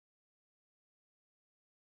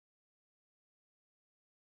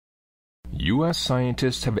U.S.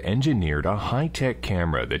 scientists have engineered a high-tech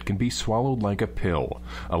camera that can be swallowed like a pill,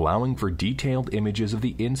 allowing for detailed images of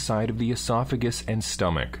the inside of the esophagus and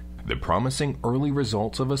stomach. The promising early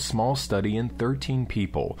results of a small study in 13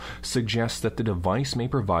 people suggest that the device may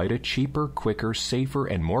provide a cheaper, quicker, safer,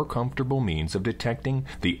 and more comfortable means of detecting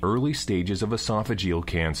the early stages of esophageal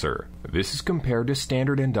cancer. This is compared to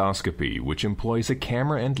standard endoscopy, which employs a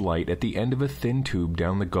camera and light at the end of a thin tube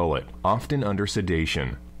down the gullet, often under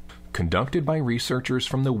sedation. Conducted by researchers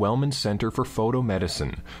from the Wellman Center for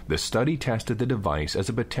Photomedicine, the study tested the device as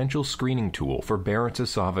a potential screening tool for Barrett's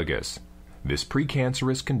esophagus. This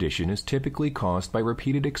precancerous condition is typically caused by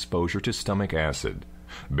repeated exposure to stomach acid.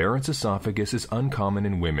 Barrett's esophagus is uncommon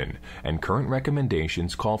in women, and current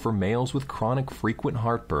recommendations call for males with chronic frequent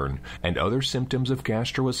heartburn and other symptoms of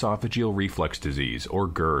gastroesophageal reflux disease, or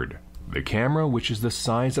GERD. The camera, which is the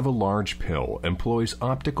size of a large pill, employs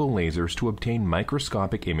optical lasers to obtain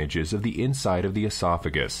microscopic images of the inside of the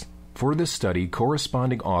esophagus. For this study,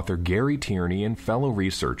 corresponding author Gary Tierney and fellow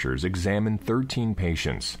researchers examined 13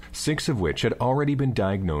 patients, 6 of which had already been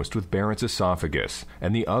diagnosed with Barrett's esophagus,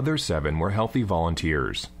 and the other 7 were healthy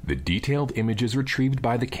volunteers. The detailed images retrieved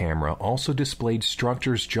by the camera also displayed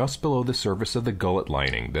structures just below the surface of the gullet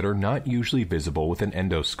lining that are not usually visible with an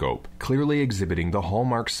endoscope, clearly exhibiting the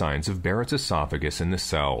hallmark signs of Barrett's esophagus in the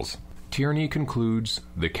cells. Tierney concludes,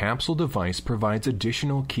 the capsule device provides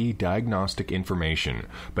additional key diagnostic information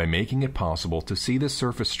by making it possible to see the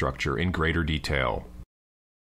surface structure in greater detail.